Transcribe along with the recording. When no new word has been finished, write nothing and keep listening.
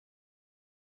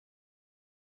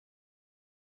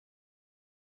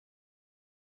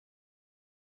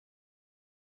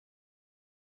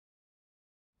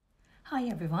Hi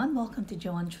everyone, welcome to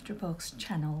Joanne Chutrubok's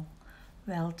channel.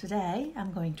 Well, today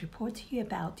I'm going to report to you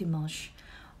about Dimash.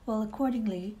 Well,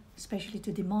 accordingly, especially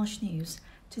to Dimash News,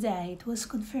 today it was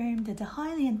confirmed that the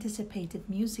highly anticipated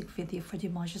music video for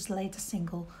Dimash's latest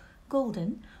single,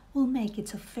 Golden, will make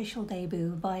its official debut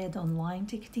via the online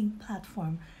ticketing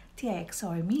platform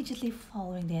TXR immediately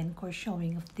following the encore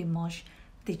showing of the Dimash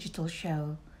digital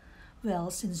show.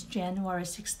 Well, since January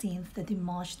 16th, the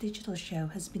Dimash digital show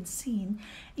has been seen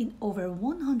in over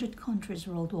 100 countries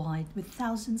worldwide, with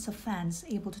thousands of fans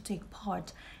able to take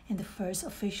part in the first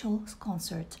official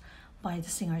concert by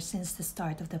the singer since the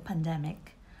start of the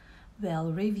pandemic.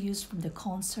 Well, reviews from the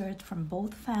concert from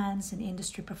both fans and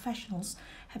industry professionals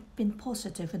have been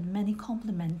positive, with many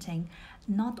complimenting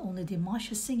not only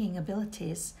Dimash's singing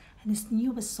abilities and his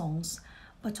newest songs,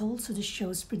 but also the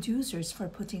show's producers for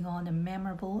putting on a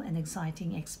memorable and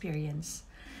exciting experience.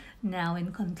 Now,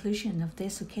 in conclusion of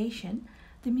this occasion,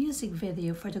 the music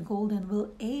video for The Golden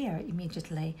will air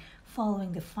immediately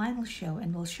following the final show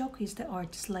and will showcase the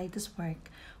artist's latest work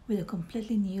with a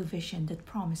completely new vision that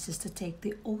promises to take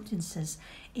the audiences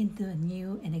into a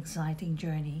new and exciting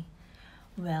journey.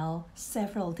 Well,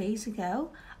 several days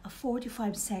ago, a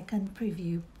 45-second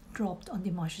preview dropped on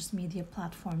Dimash's media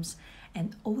platforms,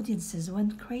 and audiences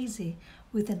went crazy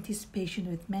with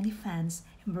anticipation, with many fans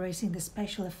embracing the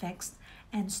special effects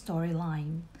and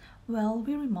storyline. Well,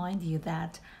 we remind you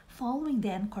that following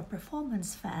the encore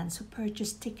performance, fans who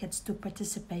purchased tickets to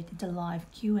participate in the live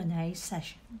Q&A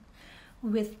session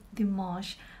with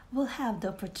Dimash will have the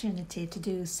opportunity to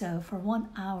do so for 1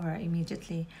 hour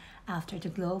immediately after the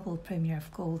global premiere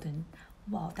of Golden.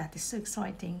 Wow, that is so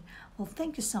exciting. Well,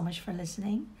 thank you so much for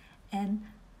listening and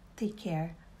take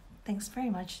care. Thanks very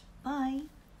much. Bye.